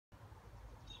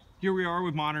Here we are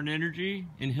with Modern Energy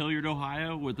in Hilliard,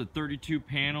 Ohio with a 32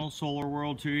 panel Solar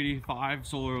World 285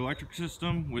 solar electric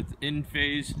system with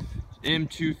in-phase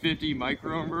M250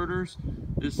 microinverters.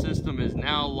 This system is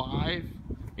now live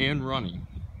and running.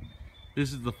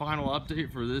 This is the final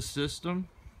update for this system,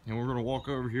 and we're going to walk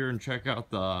over here and check out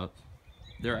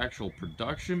their actual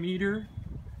production meter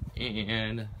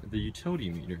and the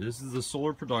utility meter. This is the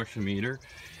solar production meter.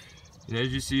 And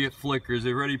as you see, it flickers.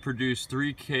 They've already produced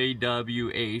 3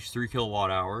 kWh, 3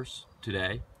 kilowatt hours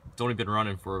today. It's only been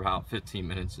running for about 15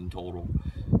 minutes in total.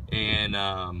 And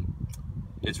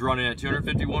it's running at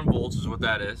 251 volts is what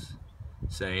that is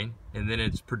saying. And then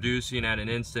it's producing at an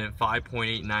instant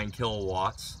 5.89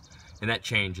 kilowatts. And that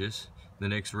changes. The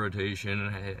next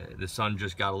rotation, the sun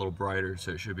just got a little brighter,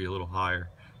 so it should be a little higher.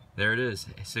 There it is,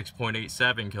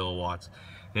 6.87 kilowatts.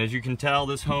 And as you can tell,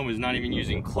 this home is not even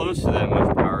using close to that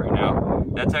much power right now.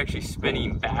 That's actually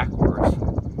spinning backwards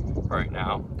right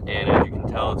now. And as you can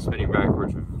tell, it's spinning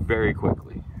backwards very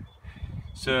quickly.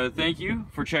 So thank you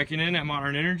for checking in at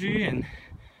Modern Energy, and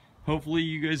hopefully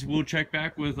you guys will check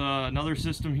back with another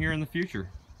system here in the future.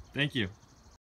 Thank you.